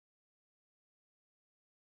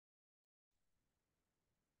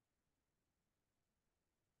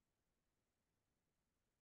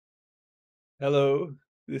Hello,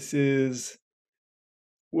 this is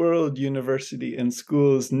World University and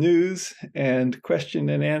Schools news and question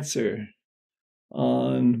and answer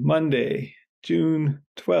on Monday, June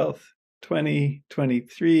 12th,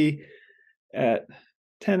 2023 at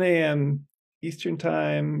 10 a.m. Eastern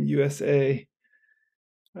Time, USA,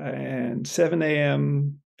 and 7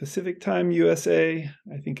 a.m. Pacific Time, USA.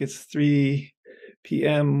 I think it's 3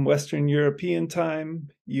 p.m. Western European Time,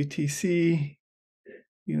 UTC,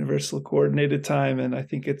 Universal Coordinated Time, and I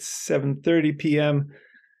think it's 7:30 p.m.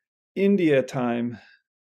 India time.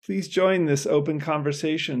 Please join this open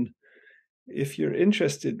conversation if you're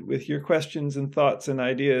interested with your questions and thoughts and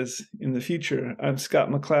ideas in the future. I'm Scott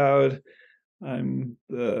McLeod. I'm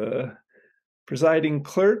the presiding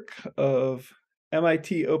clerk of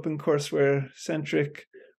MIT OpenCourseWare Centric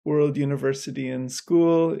World University and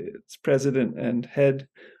School, its president and head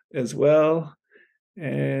as well.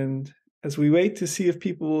 And as we wait to see if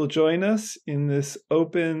people will join us in this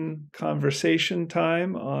open conversation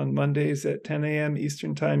time on Mondays at 10 a.m.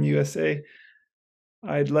 Eastern Time, USA,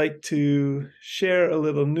 I'd like to share a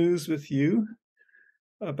little news with you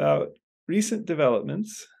about recent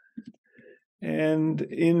developments. And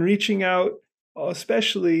in reaching out,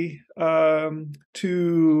 especially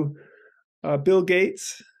to Bill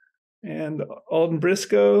Gates and Alden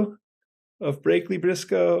Briscoe of Brakely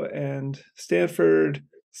Briscoe and Stanford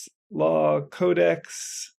Law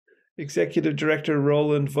Codex Executive Director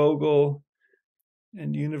Roland Vogel,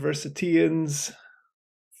 and Universitians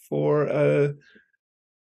for a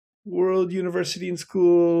World University and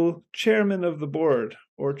School Chairman of the Board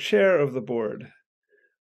or Chair of the Board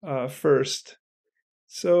first.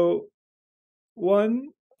 So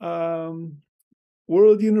one,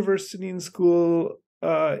 World University and School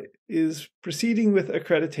is proceeding with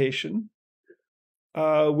accreditation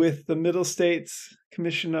with the Middle States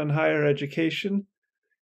Commission on Higher Education,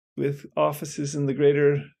 with offices in the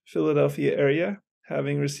greater Philadelphia area,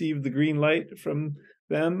 having received the green light from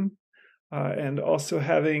them, and also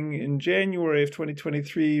having in January of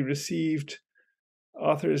 2023 received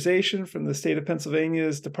authorization from the state of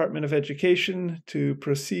Pennsylvania's Department of Education to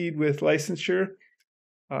proceed with licensure.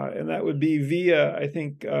 And that would be via, I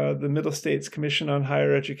think, the Middle States Commission on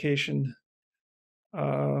Higher Education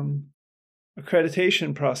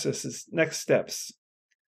accreditation processes, next steps.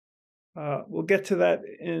 We'll get to that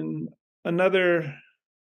in another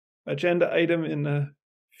agenda item in a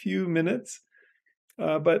few minutes.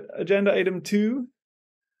 But agenda item 2,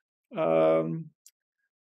 so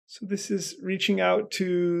this is reaching out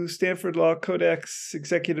to Stanford Law Codex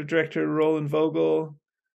Executive Director Roland Vogel,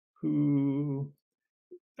 who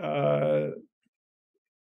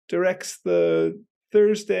directs the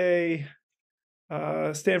Thursday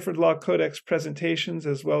Stanford Law Codex presentations,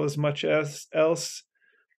 as well as much else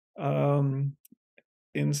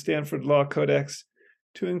in Stanford Law Codex,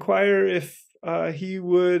 to inquire if he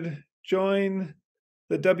would join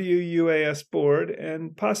the WUAS board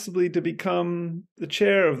and possibly to become the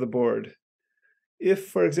chair of the board. If,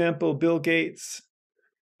 for example, Bill Gates,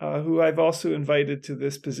 who I've also invited to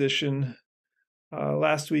this position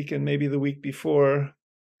last week and maybe the week before,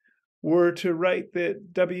 were to write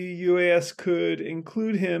that WUAS could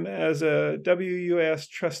include him as a WUAS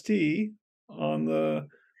trustee on the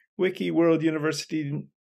Wiki World University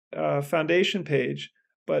Foundation page,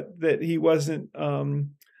 but that he wasn't going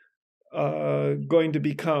to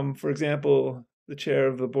become, for example, the chair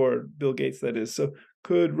of the board, Bill Gates, that is. So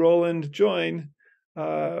could Roland join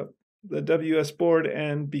the WS board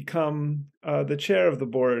and become the chair of the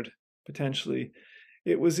board, potentially?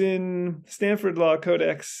 It was in Stanford Law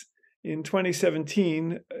Codex in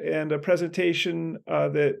 2017, and a presentation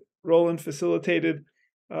that Roland facilitated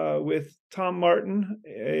with Tom Martin,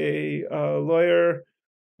 a lawyer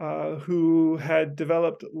who had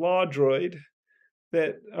developed LawDroid,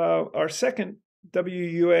 that our second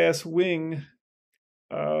WUAS wing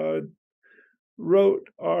wrote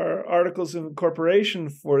our articles of incorporation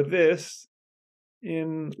for this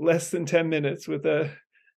in less than 10 minutes with a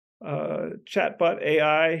chatbot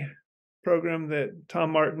AI program that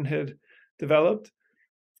Tom Martin had developed.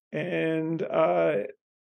 And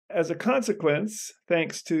as a consequence,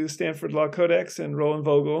 thanks to Stanford Law Codex and Roland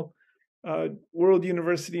Vogel, World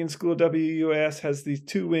University and School WUAS has these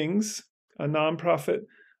two wings, a nonprofit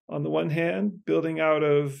on the one hand, building out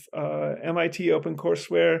of MIT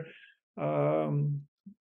OpenCourseWare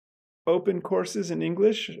open courses in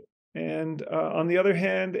English, and on the other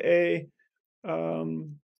hand, a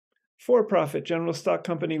for-profit general stock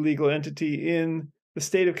company legal entity in the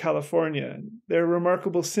state of California. There are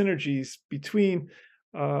remarkable synergies between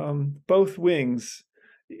both wings,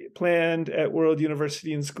 planned at World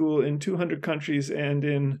University and School in 200 countries and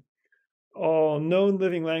in all known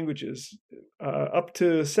living languages, up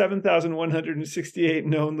to 7,168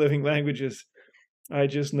 known living languages. I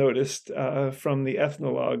just noticed from the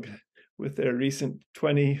Ethnologue with their recent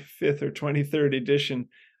 25th or 23rd edition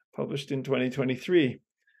published in 2023.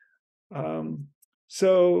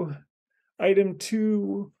 So item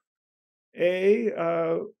 2A,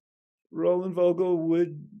 Roland Vogel,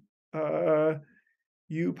 would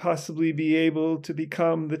you possibly be able to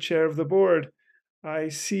become the chair of the board? I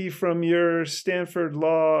see from your Stanford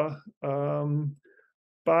Law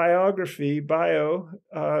bio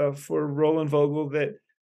for Roland Vogel that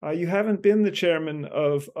you haven't been the chairman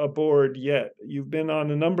of a board yet. You've been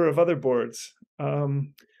on a number of other boards.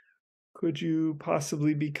 Could you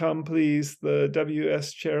possibly become, please, the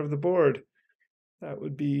WS chair of the board? That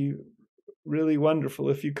would be really wonderful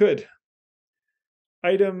if you could.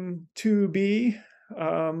 Item 2B,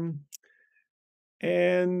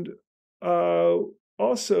 and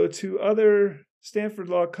also to other Stanford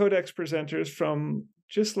Law Codex presenters from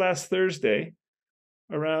just last Thursday,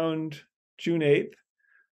 around June 8th.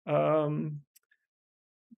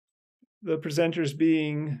 The presenters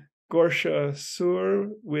being Gorsha Sur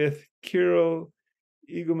with Kirill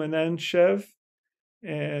Igumenantchev,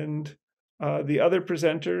 and the other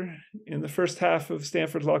presenter in the first half of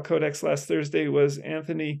Stanford Law Codex last Thursday was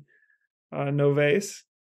Anthony Noves.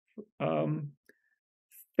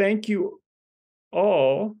 Thank you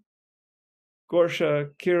all,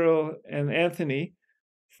 Gorsha, Kirill, and Anthony,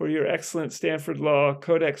 for your excellent Stanford Law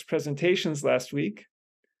Codex presentations last week.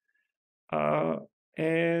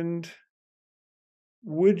 And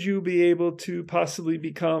would you be able to possibly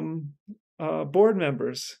become board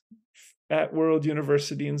members at World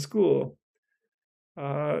University and School?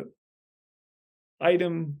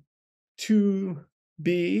 Item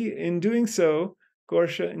 2B, in doing so,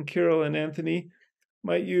 Gorsha and Kirill and Anthony,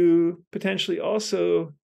 might you potentially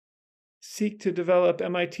also seek to develop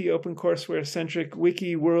MIT OpenCourseWare-centric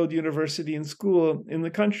Wiki World University and School in the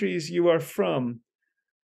countries you are from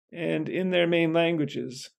and in their main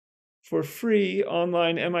languages for free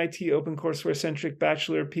online MIT OpenCourseWare-centric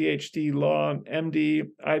Bachelor, PhD, Law, MD,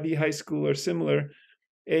 IB High School, or similar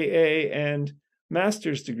AA and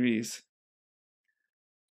master's degrees.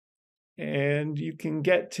 And you can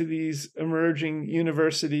get to these emerging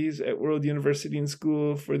universities at World University and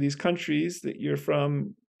School for these countries that you're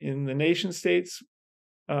from in the nation states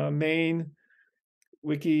main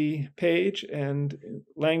wiki page, and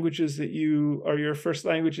languages that you are your first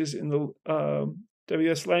languages in the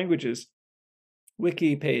WS languages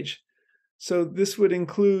wiki page. So this would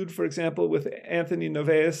include, for example, with Anthony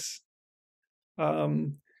Noves,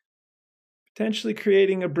 potentially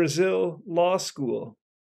creating a Brazil law school,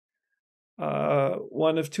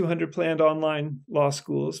 one of 200 planned online law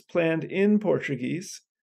schools planned in Portuguese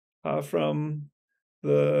from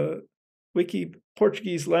the Wiki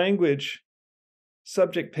Portuguese language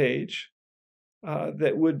subject page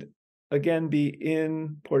that would again be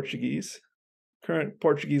in Portuguese. Current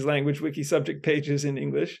Portuguese language wiki subject pages in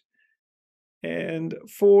English. And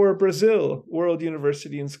for Brazil, World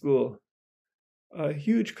University and School, a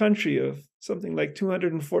huge country of something like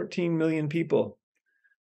 214 million people.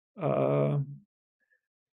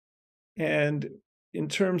 And in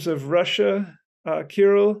terms of Russia,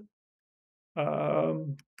 Kirill,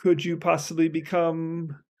 could you possibly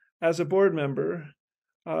become, as a board member,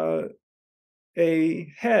 a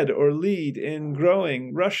head or lead in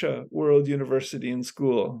growing Russia World University and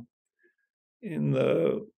School in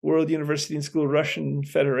the World University and School Russian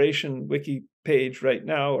Federation wiki page right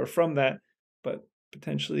now, or from that, but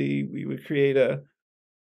potentially we would create a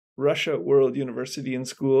Russia World University and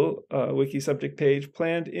School wiki subject page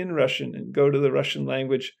planned in Russian and go to the Russian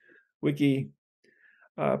language wiki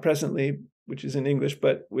presently, which is in English,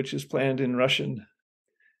 but which is planned in Russian.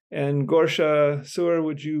 And Gorsha Sur,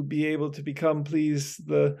 would you be able to become, please,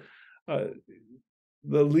 the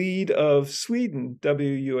lead of Sweden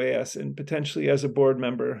WUAS, and potentially as a board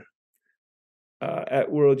member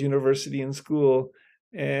at World University and School,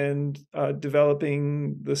 and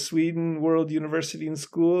developing the Sweden World University and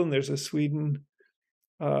School. And there's a Sweden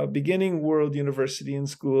beginning World University and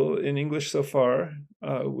School in English so far,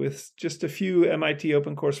 with just a few MIT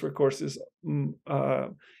OpenCourseWare courses in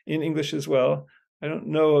English as well. I don't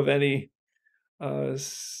know of any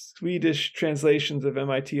Swedish translations of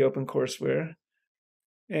MIT OpenCourseWare.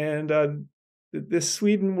 And this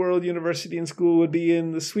Sweden World University and School would be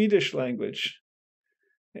in the Swedish language.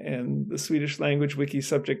 And the Swedish language wiki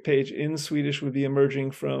subject page in Swedish would be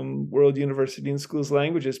emerging from World University and School's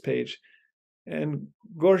languages page. And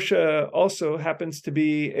Gorsha also happens to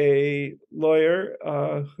be a lawyer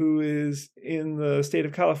who is in the state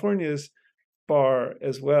of California's bar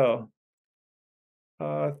as well.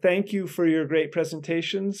 Thank you for your great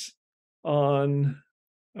presentations on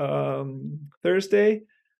Thursday,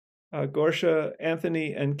 Gorsha,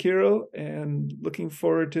 Anthony, and Kirill, and looking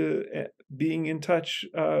forward to being in touch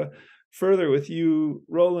further with you,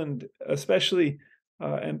 Roland, especially,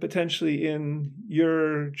 and potentially in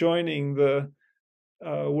your joining the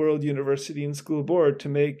World University and School Board to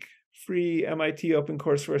make free MIT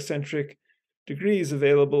OpenCourseWare-centric degrees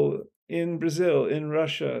available in Brazil, in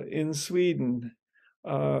Russia, in Sweden,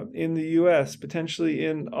 in the US, potentially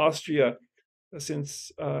in Austria,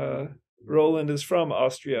 since Roland is from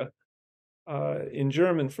Austria, in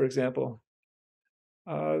German, for example.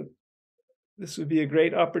 This would be a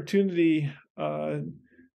great opportunity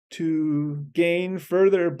to gain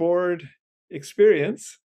further board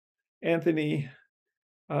experience. Anthony,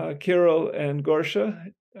 Kirill, and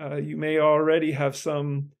Gorsha, you may already have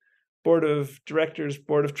some board of directors,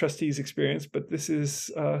 board of trustees experience, but this is,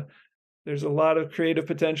 there's a lot of creative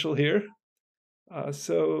potential here.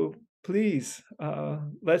 So please,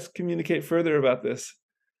 let's communicate further about this.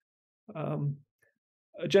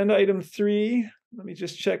 Agenda item 3, let me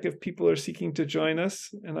just check if people are seeking to join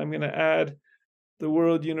us, and I'm going to add the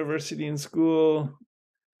World University and School,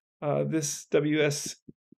 this WS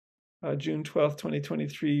June 12th,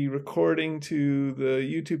 2023 recording to the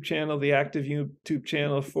YouTube channel, the active YouTube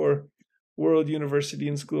channel for World University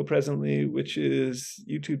and School presently, which is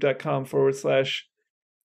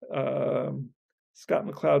youtube.com/Scott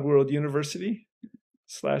McLeod World University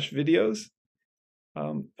 /videos.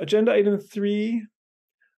 Agenda item 3,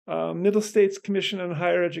 Middle States Commission on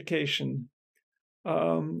Higher Education.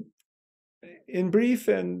 In brief,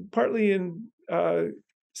 and partly in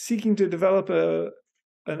seeking to develop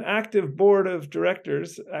an active board of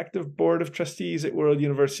directors, active board of trustees at World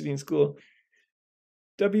University and School,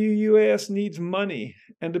 WUAS needs money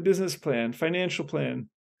and a business plan, financial plan,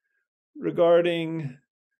 regarding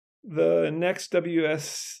the next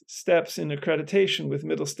WS steps in accreditation with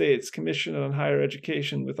Middle States Commission on Higher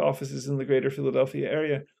Education with offices in the greater Philadelphia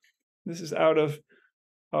area. This is out of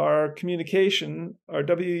our communication, our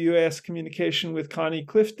WUAS communication with Connie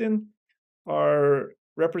Clifton, our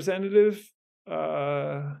representative,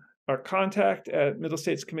 our contact at Middle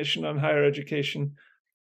States Commission on Higher Education.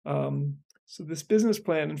 So this business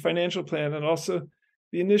plan and financial plan, and also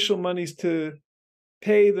the initial monies to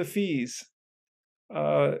pay the fees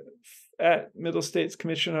at Middle States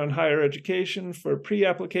Commission on Higher Education for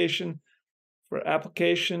pre-application, for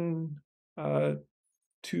application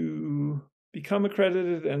to become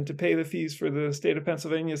accredited, and to pay the fees for the state of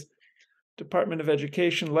Pennsylvania's Department of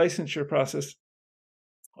Education licensure process,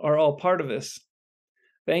 are all part of this.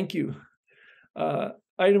 Thank you.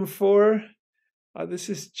 Item 4, this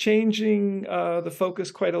is changing the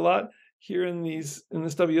focus quite a lot here in this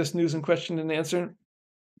WS News and Question and Answer.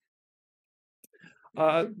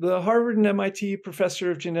 The Harvard and MIT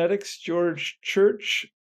professor of genetics, George Church,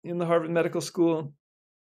 in the Harvard Medical School,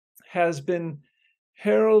 has been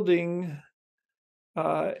heralding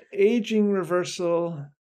aging reversal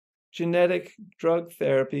genetic drug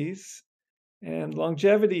therapies and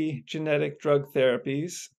longevity genetic drug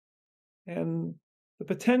therapies, and the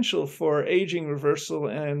potential for aging reversal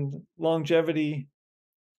and longevity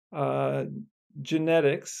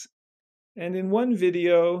genetics. And in one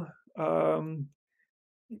video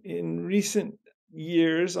in recent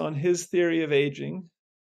years on his theory of aging,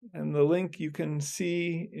 and the link you can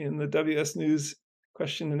see in the WS News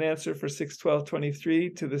question and answer for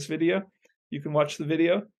 6/12/23 to this video. You can watch the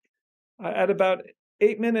video. At about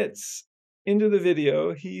 8 minutes into the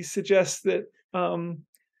video, he suggests that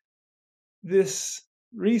this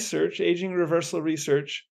research, aging reversal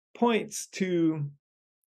research, points to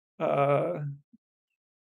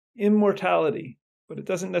immortality, but it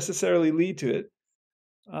doesn't necessarily lead to it.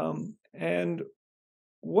 And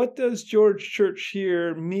what does George Church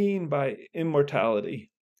here mean by immortality?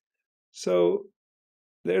 So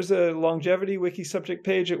there's a longevity wiki subject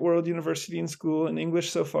page at World University and School in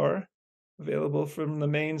English so far, available from the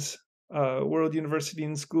mains World University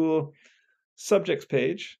and School subjects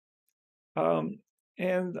page.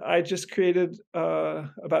 And I just created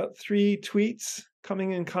about 3 tweets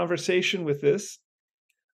coming in conversation with this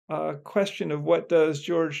question of what does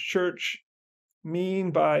George Church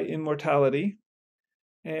mean by immortality.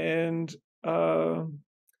 And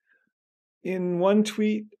in one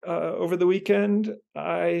tweet over the weekend,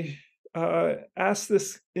 I asked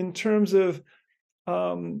this in terms of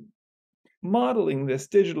modeling this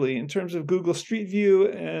digitally, in terms of Google Street View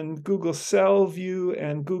and Google Cell View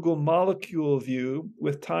and Google Molecule View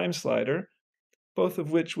with Time Slider, both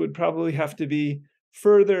of which would probably have to be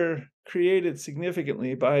further created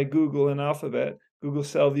significantly by Google and Alphabet. Google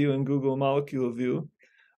Cell View and Google Molecule View,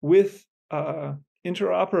 with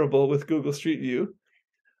interoperable with Google Street View,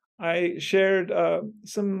 I shared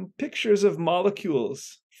some pictures of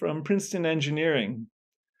molecules from Princeton Engineering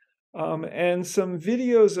and some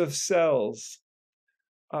videos of cells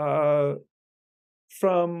from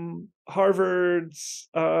Harvard's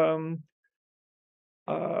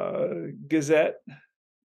Gazette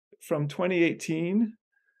from 2018,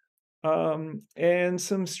 and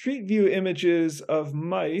some street view images of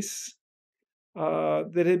mice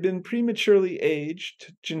that had been prematurely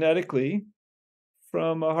aged genetically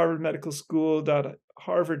from a Harvard Medical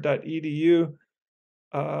School.harvard.edu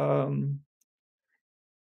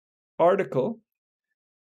article.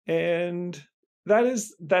 And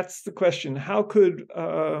that's the question. How could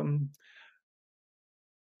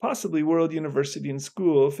possibly World University and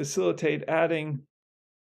School facilitate adding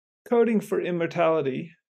coding for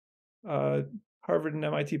immortality, Harvard and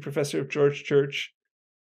MIT professor George Church,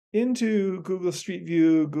 into Google Street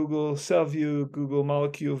View, Google Cell View, Google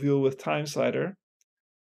Molecule View with Time Slider,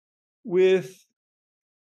 with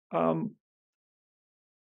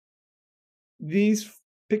these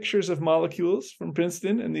pictures of molecules from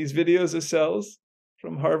Princeton and these videos of cells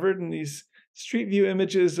from Harvard and these street view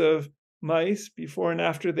images of mice before and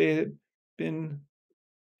after they had been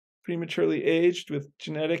prematurely aged with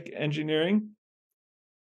genetic engineering,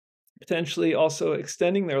 potentially also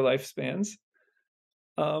extending their lifespans.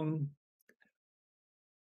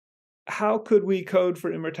 How could we code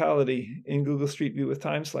for immortality in Google Street View with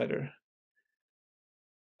Time Slider?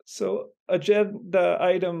 So agenda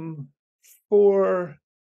item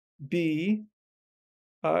 4B,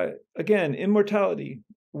 again, immortality.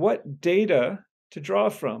 What data to draw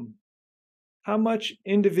from? How much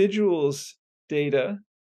individuals' data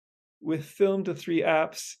with film to 3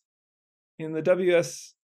 apps in the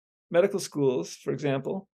WS medical schools, for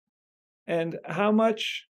example, and how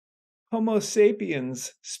much Homo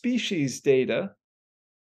sapiens species data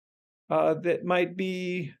that might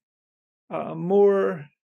be more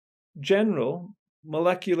general,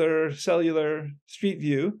 molecular, cellular, street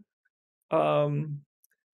view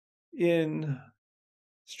in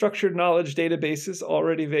structured knowledge databases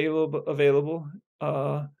already available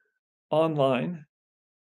online.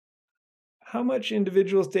 How much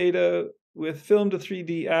individuals' data with film to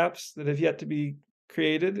 3D apps that have yet to be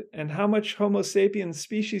created, and how much Homo sapiens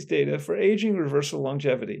species data for aging reversal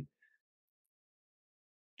longevity,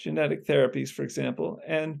 genetic therapies, for example.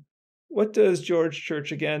 And what does George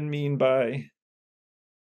Church again mean by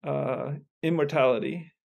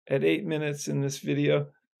immortality? At 8 minutes in this video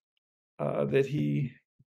that he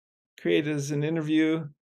created as an interview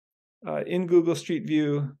in Google Street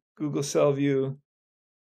View, Google Cell View,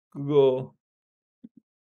 Google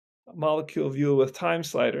Molecule View with Time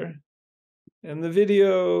Slider. And the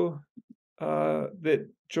video that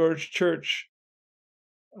George Church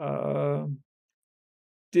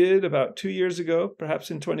did about 2 years ago,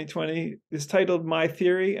 perhaps in 2020, is titled My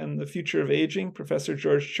Theory and the Future of Aging, Professor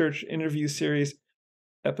George Church Interview Series,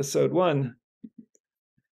 Episode 1.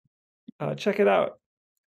 Check it out.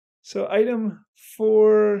 So item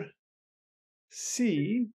 4C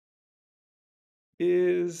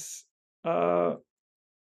is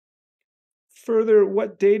further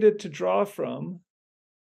what data to draw from.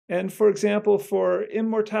 And for example, for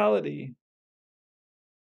immortality,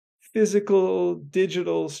 physical,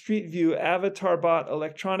 digital, street view, avatar bot,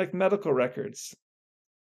 electronic medical records.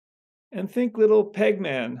 And think little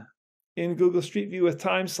Pegman in Google Street View with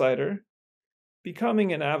Time Slider,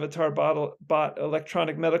 becoming an avatar bot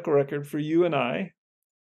electronic medical record for you and I,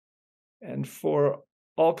 and for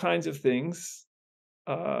all kinds of things,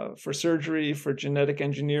 for surgery, for genetic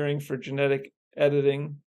engineering, for genetic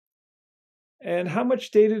editing. And how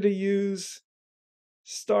much data to use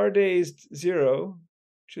Stardazed Zero,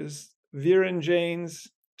 which is Viren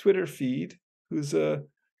Jain's Twitter feed, who's a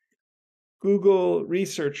Google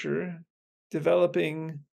researcher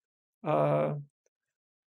developing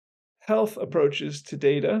health approaches to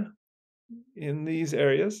data in these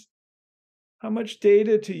areas. How much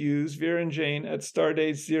data to use, Viren Jain at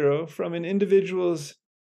Stardazed Zero, from an individual's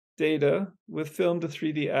data with film to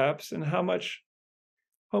 3D apps, and how much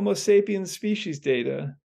Homo sapiens species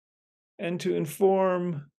data, and to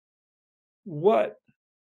inform what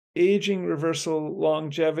aging reversal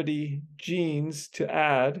longevity genes to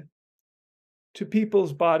add to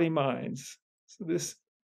people's body minds. So this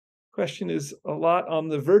question is a lot on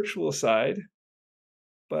the virtual side,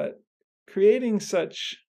 but creating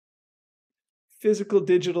such physical,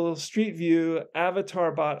 digital, street view,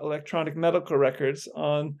 avatar bot electronic medical records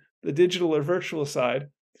on the digital or virtual side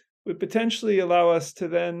would potentially allow us to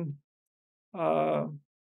then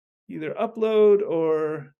either upload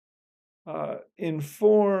or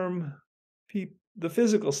inform the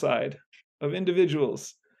physical side of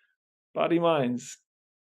individuals, body, minds,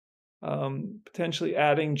 potentially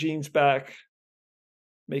adding genes back,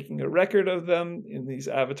 making a record of them in these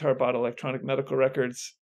avatar bot electronic medical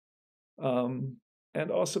records,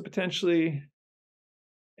 and also potentially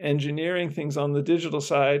engineering things on the digital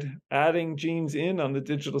side, adding genes in on the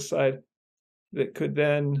digital side that could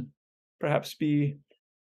then perhaps be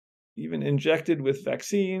even injected with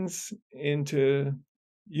vaccines into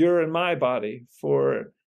your and my body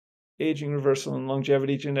for aging reversal and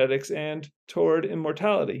longevity genetics and toward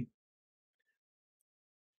immortality.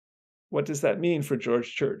 What does that mean for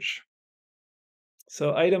George Church?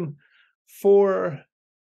 So item 4D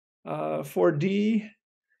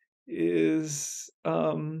is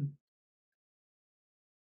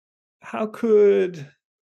how could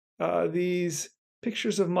these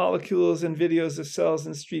pictures of molecules and videos of cells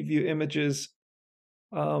and street view images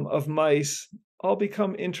of mice all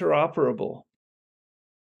become interoperable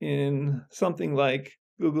in something like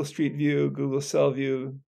Google Street View, Google Cell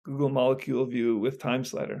View, Google Molecule View with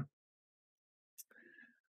TimeSlider.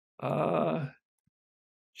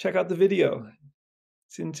 Check out the video.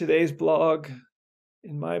 It's in today's blog,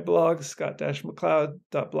 in my blog,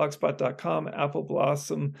 scott-mccloud.blogspot.com, Apple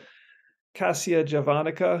Blossom, Cassia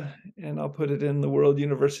Javanica, and I'll put it in the World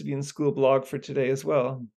University and School blog for today as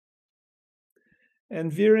well.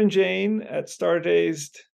 And Viren Jain at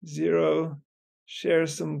Stardazed Zero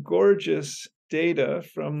shares some gorgeous data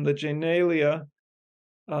from the Genalia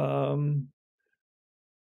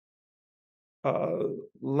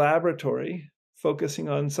laboratory, focusing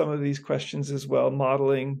on some of these questions as well,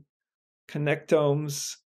 modeling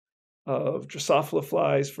connectomes of Drosophila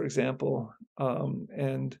flies, for example,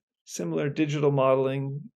 and similar digital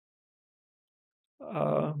modeling.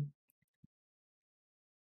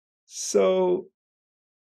 So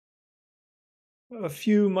a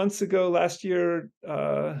few months ago, last year,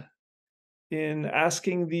 in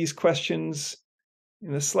asking these questions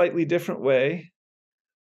in a slightly different way,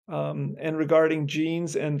 and regarding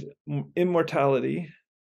genes and immortality,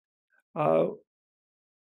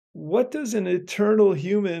 what does an eternal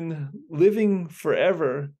human living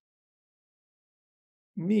forever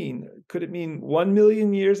mean? Could it mean 1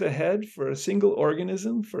 million years ahead for a single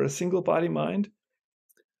organism, for a single body mind?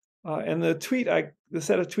 And the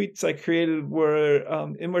set of tweets I created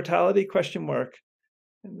were immortality ?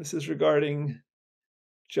 And this is regarding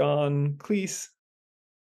John Cleese,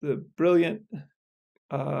 the brilliant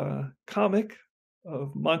comic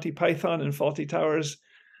of Monty Python and Fawlty Towers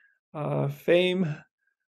fame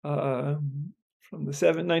from the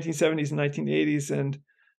 1970s and 1980s, and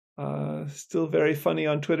still very funny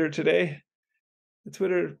on Twitter today. The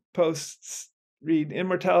Twitter posts read,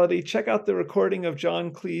 "Immortality, check out the recording of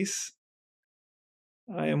John Cleese.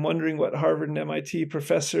 I am wondering what Harvard and MIT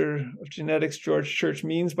professor of genetics George Church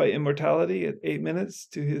means by immortality," at 8 minutes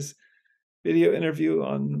to his video interview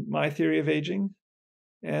on My Theory of Aging.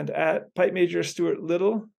 And at Pipe Major Stuart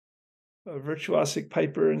Little, a virtuosic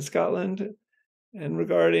piper in Scotland, and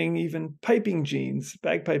regarding even piping genes,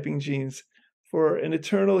 bagpiping genes, for an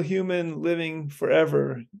eternal human living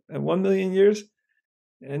forever at 1 million years.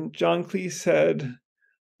 And John Cleese said,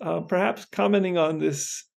 perhaps commenting on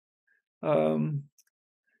this,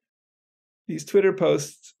 these Twitter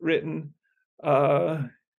posts written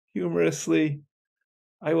humorously,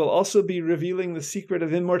 "I will also be revealing the secret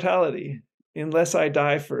of immortality unless I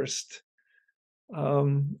die first."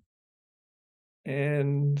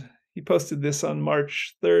 And he posted this on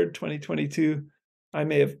March 3rd, 2022. I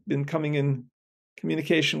may have been coming in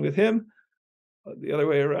communication with him, the other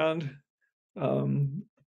way around.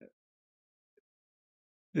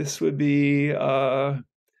 This would be,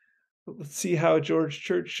 let's see how George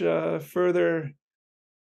Church further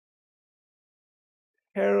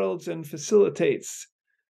heralds and facilitates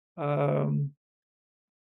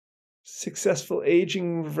successful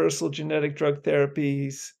aging reversal genetic drug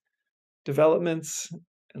therapies developments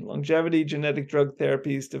and longevity genetic drug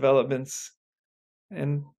therapies developments,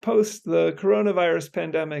 and post the coronavirus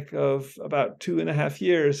pandemic of about 2.5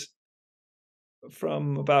 years,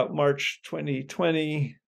 from about March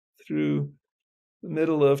 2020 through the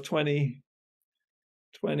middle of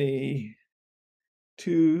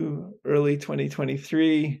 2022, early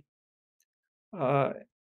 2023,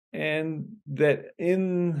 and that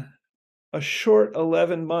in a short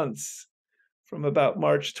 11 months, from about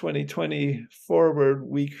March 2020 forward,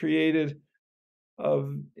 we created,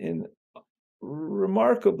 in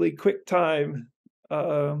remarkably quick time,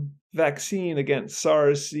 vaccine against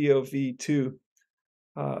SARS-CoV-2.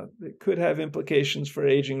 that could have implications for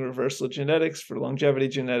aging reversal genetics, for longevity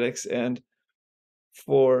genetics, and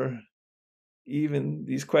for even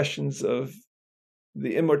these questions of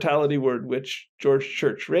the immortality word, which George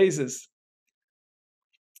Church raises.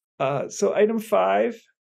 So item 5,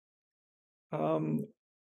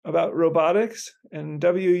 about robotics and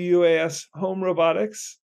WUAS home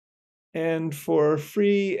robotics, and for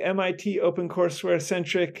free MIT OpenCourseWare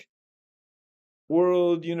centric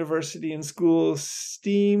world, university, and school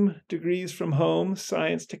STEAM degrees from home,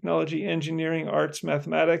 science, technology, engineering, arts,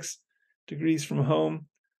 mathematics degrees from home.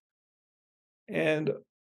 And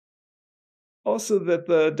also that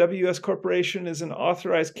the WS Corporation is an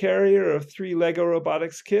authorized carrier of 3 Lego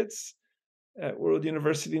robotics kits at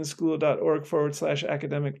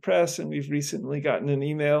worlduniversityandschool.org/academic press. And we've recently gotten an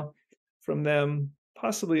email from them,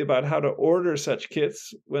 possibly about how to order such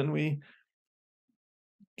kits when we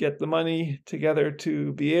get the money together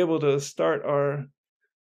to be able to start our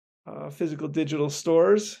physical digital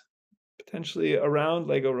stores, potentially around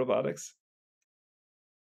Lego robotics.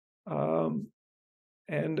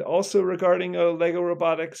 And also regarding a Lego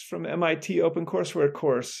robotics from MIT OpenCourseWare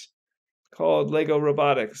course called Lego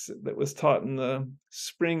Robotics that was taught in the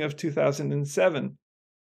spring of 2007.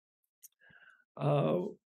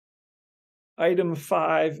 Item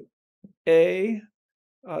 5A,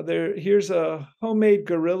 here's a homemade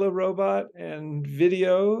gorilla robot and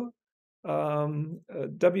video.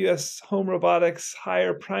 WS Home Robotics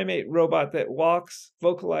hire primate robot that walks,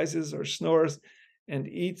 vocalizes, or snores and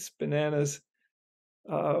eats bananas,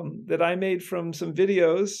 that I made from some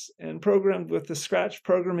videos and programmed with the Scratch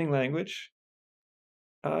programming language.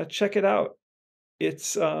 Check it out.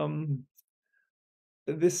 It's I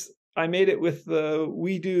made it with the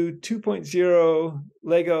WeDo 2.0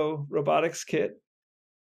 Lego robotics kit,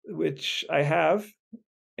 which I have,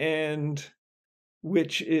 and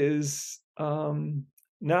which is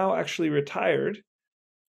now actually retired.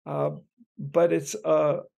 But it's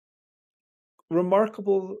a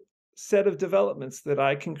remarkable set of developments that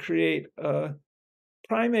I can create a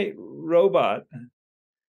primate robot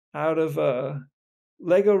out of a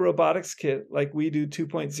Lego robotics kit like WeDo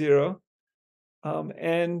 2.0,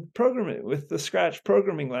 and program it with the Scratch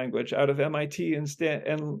programming language out of MIT and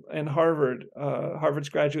Harvard, Harvard's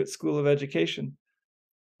Graduate School of Education.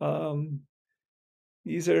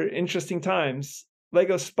 These are interesting times.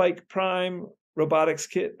 Lego Spike Prime robotics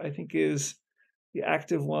kit, I think, is the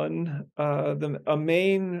active one. A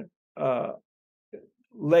main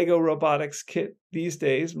Lego robotics kit these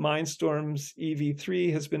days, Mindstorm's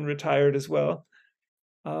EV3, has been retired as well.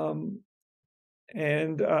 In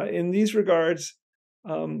these regards,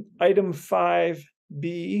 item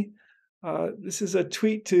 5B, this is a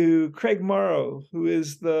tweet to Craig Morrow, who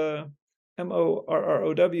is the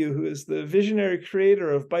Morrow, who is the visionary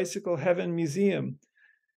creator of Bicycle Heaven Museum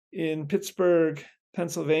in Pittsburgh,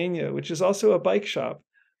 Pennsylvania, which is also a bike shop.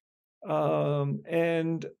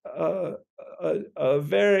 It's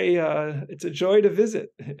a joy to visit.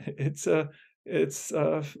 It's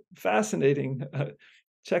fascinating.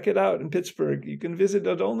 Check it out in Pittsburgh. You can visit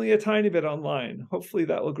it only a tiny bit online. Hopefully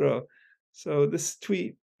that will grow. So this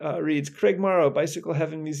tweet reads, Craig Morrow, Bicycle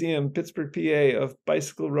Heaven Museum, Pittsburgh, PA, of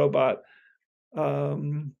bicycle robot.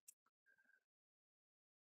 I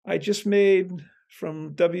just made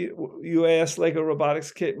from WUAS Lego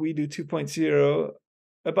Robotics Kit WeDo 2.0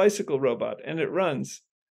 a bicycle robot, and it runs.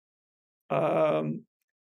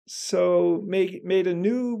 So made a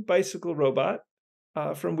new bicycle robot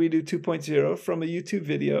from WeDo 2.0 from a YouTube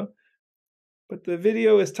video. But the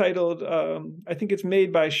video is titled, I think it's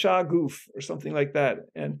made by Sha Goof or something like that.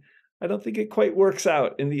 And I don't think it quite works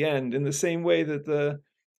out in the end, in the same way that the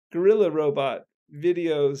gorilla robot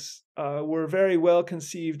videos were very well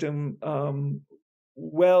conceived and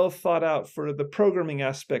well thought out for the programming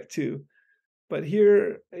aspect too. But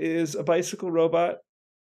here is a bicycle robot,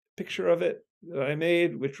 picture of it that I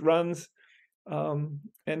made, which runs. And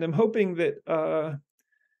I'm hoping that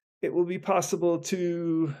it will be possible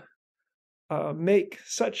to make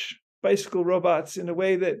such bicycle robots in a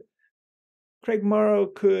way that Craig Morrow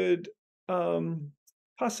could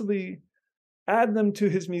possibly add them to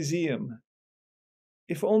his museum,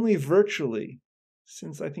 if only virtually,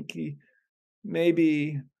 since I think he may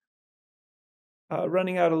be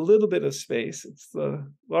running out a little bit of space. It's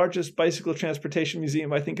the largest bicycle transportation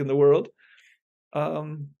museum, I think, in the world,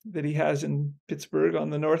 that he has in Pittsburgh, on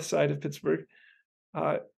the north side of Pittsburgh.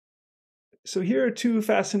 So here are 2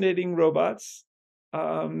 fascinating robots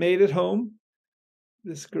made at home,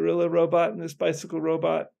 this gorilla robot and this bicycle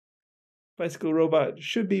robot. Bicycle robot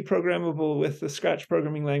should be programmable with the Scratch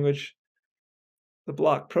programming language. the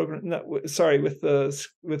block program, with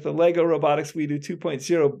the Lego Robotics We Do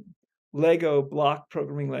 2.0 Lego block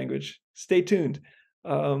programming language. Stay tuned.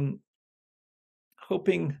 Hoping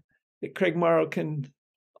that Craig Morrow can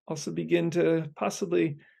also begin to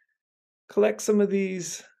possibly collect some of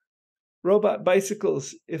these robot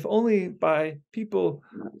bicycles, if only by people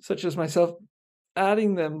such as myself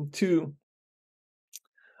adding them to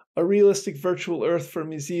a realistic virtual Earth for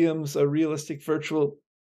museums, a realistic virtual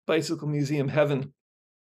bicycle museum heaven,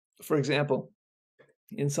 for example,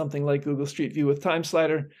 in something like Google Street View with Time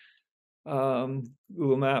Slider,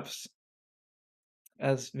 Google Maps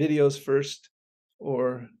as videos first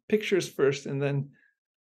or pictures first, and then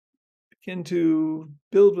begin to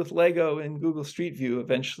build with Lego in Google Street View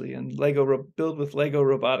eventually, and build with Lego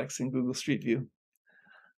robotics in Google Street View.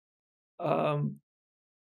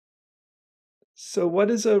 So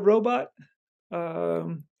what is a robot?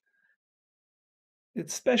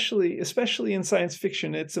 Especially in science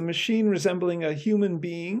fiction, it's a machine resembling a human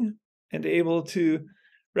being and able to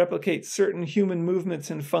replicate certain human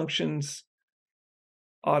movements and functions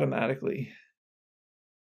automatically.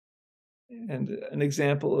 And an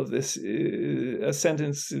example of this, a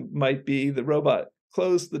sentence might be, the robot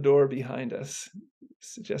closed the door behind us,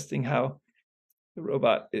 suggesting how the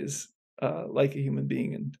robot is like a human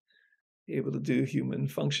being and able to do human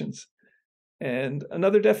functions. And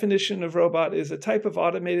another definition of robot is a type of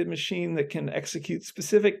automated machine that can execute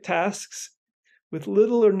specific tasks with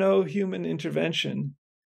little or no human intervention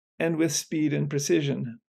and with speed and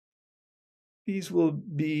precision. These will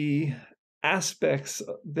be aspects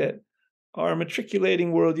that are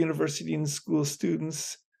matriculating World University and School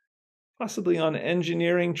students, possibly on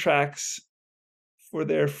engineering tracks for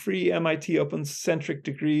their free MIT open-centric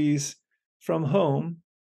degrees from home,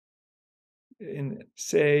 in,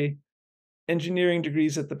 say, engineering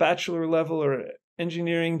degrees at the bachelor level, or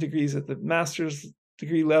engineering degrees at the master's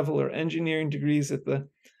degree level, or engineering degrees at the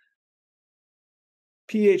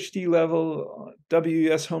PhD level,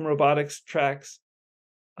 WUS home robotics tracks,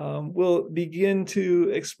 will begin to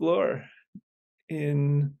explore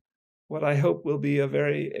in what I hope will be a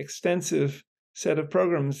very extensive set of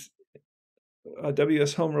programs,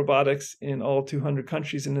 WUS home robotics in all 200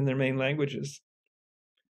 countries and in their main languages.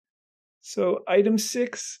 So item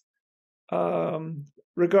 6,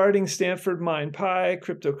 regarding Stanford MindPi,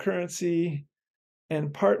 cryptocurrency, and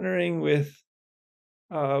partnering with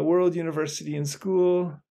World University and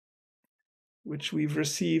School, which we've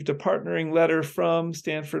received a partnering letter from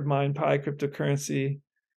Stanford MindPi cryptocurrency,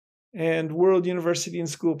 and World University and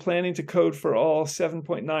School planning to code for all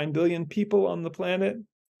 7.9 billion people on the planet,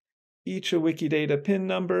 each a Wikidata PIN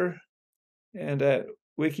number, and at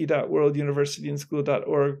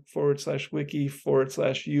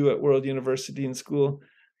wiki.worlduniversityandschool.org/wiki/u@World University and School,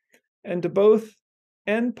 and to both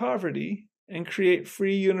end poverty and create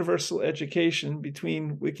free universal education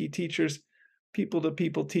between wiki teachers,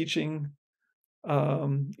 people-to-people teaching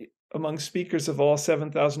among speakers of all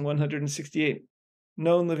 7,168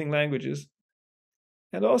 known living languages,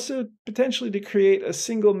 and also potentially to create a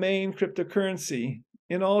single main cryptocurrency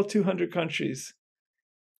in all 200 countries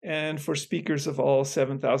and for speakers of all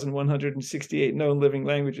 7,168 known living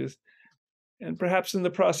languages, and perhaps in the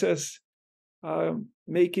process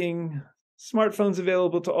making smartphones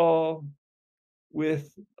available to all,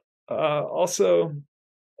 with also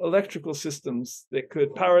electrical systems that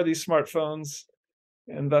could power these smartphones,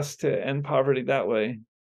 and thus to end poverty that way.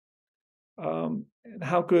 And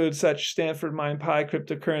how could such Stanford MindPi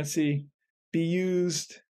cryptocurrency be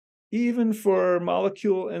used even for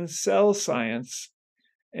molecule and cell science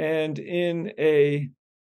and in a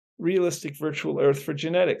realistic virtual Earth for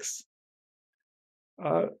genetics?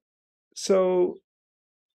 So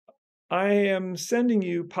I am sending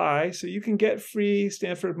you Pi, so you can get free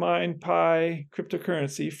Stanford MindPi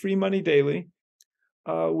cryptocurrency, free money daily,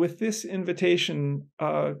 with this invitation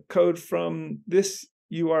code from this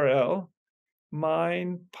URL,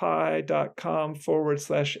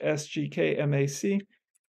 mindpi.com/SGKMAC,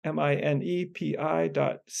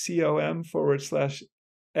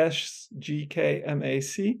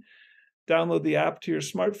 minepi.com/SGKMAC. Download the app to your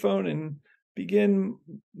smartphone and begin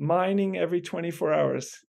mining every 24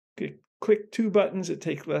 hours. Click 2 buttons, it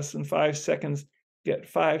takes less than 5 seconds. Get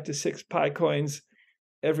 5 to 6 Pi coins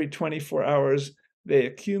every 24 hours. They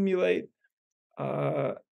accumulate.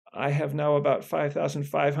 I have now about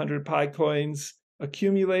 5,500 Pi coins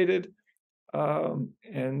accumulated.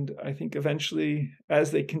 And I think eventually,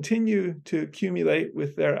 as they continue to accumulate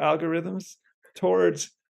with their algorithms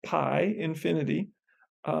towards Pi infinity,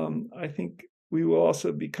 I think we will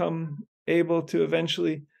also become able to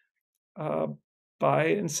eventually buy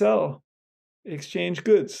and sell exchange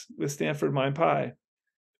goods with Stanford MindPi,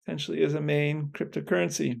 potentially as a main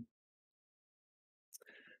cryptocurrency.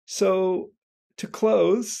 So to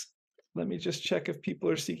close, let me just check if people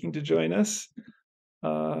are seeking to join us.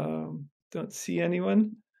 Don't see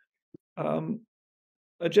anyone.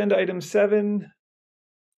 Agenda item 7.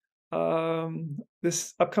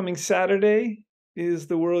 This upcoming Saturday is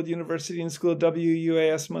the World University and School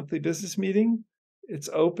WUAS monthly business meeting. It's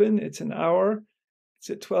open. It's an hour. It's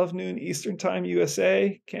at 12 noon Eastern Time,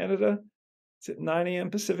 USA, Canada. It's at 9 a.m.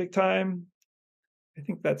 Pacific Time. I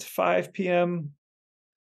think that's 5 p.m.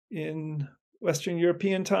 in Western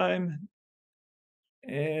European Time.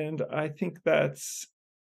 And I think that's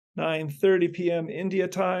 9:30 p.m. India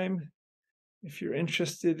time. If you're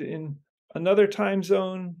interested in another time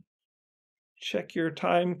zone, check your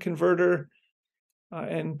time converter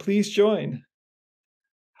and please join.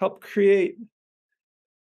 Help create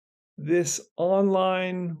this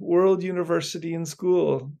online world university and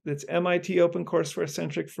school that's MIT OpenCourseware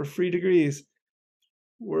centric for free degrees.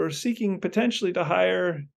 We're seeking potentially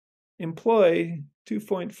to employ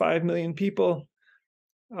 2.5 million people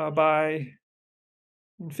by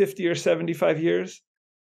 50 or 75 years.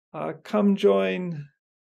 Come join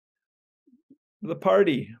the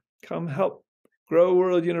party. Come help grow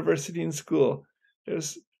World University and School.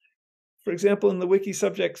 There's, for example, in the Wiki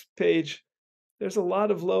Subjects page, there's a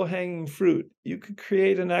lot of low-hanging fruit. You could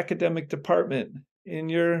create an academic department in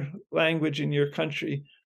your language, in your country,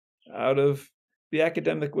 out of the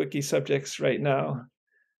academic Wiki Subjects right now.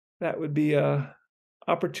 That would be an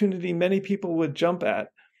opportunity many people would jump at.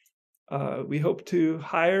 We hope to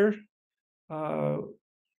hire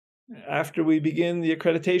after we begin the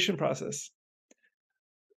accreditation process.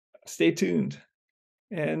 Stay tuned.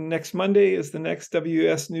 And next Monday is the next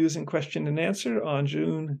WS News and Question and Answer on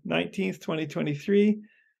June 19th, 2023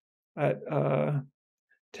 at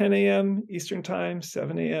 10 a.m. Eastern Time,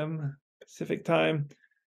 7 a.m. Pacific Time,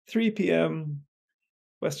 3 p.m.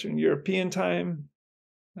 Western European Time.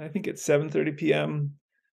 I think it's 7:30 p.m.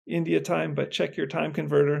 India time, but check your time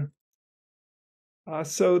converter.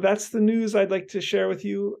 So that's the news I'd like to share with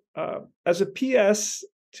you. As a PS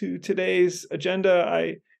to today's agenda,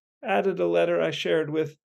 I added a letter I shared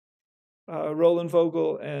with Roland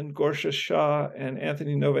Vogel and Gorsha Shah and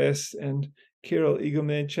Anthony Noves and Kirill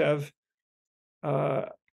Igomechev,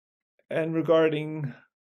 and regarding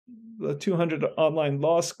the 200 online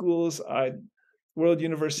law schools, World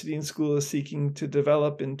University and School is seeking to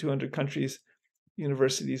develop in 200 countries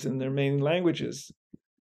universities in their main languages.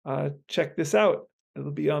 Check this out.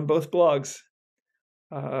 It'll be on both blogs.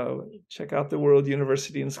 Check out the World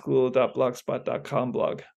University and School.blogspot.com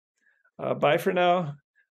blog. Bye for now.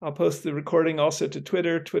 I'll post the recording also to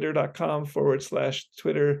Twitter,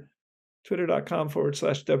 twitter.com/Twitter,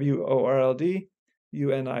 twitter.com/WORLD,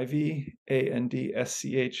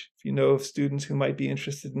 UNIVANDSCH. If you know of students who might be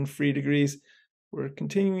interested in free degrees, we're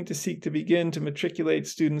continuing to seek to begin to matriculate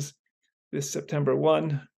students this September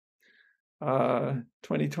 1,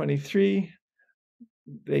 2023.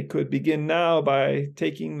 They could begin now by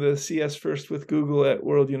taking the CS First with Google at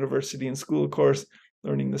World University and School course,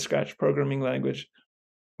 learning the Scratch programming language.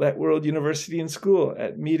 Let World University and School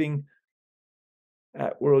at meeting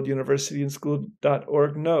at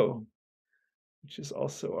worlduniversityandschool.org know, which is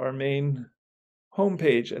also our main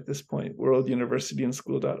homepage at this point,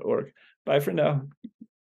 worlduniversityandschool.org. Bye for now.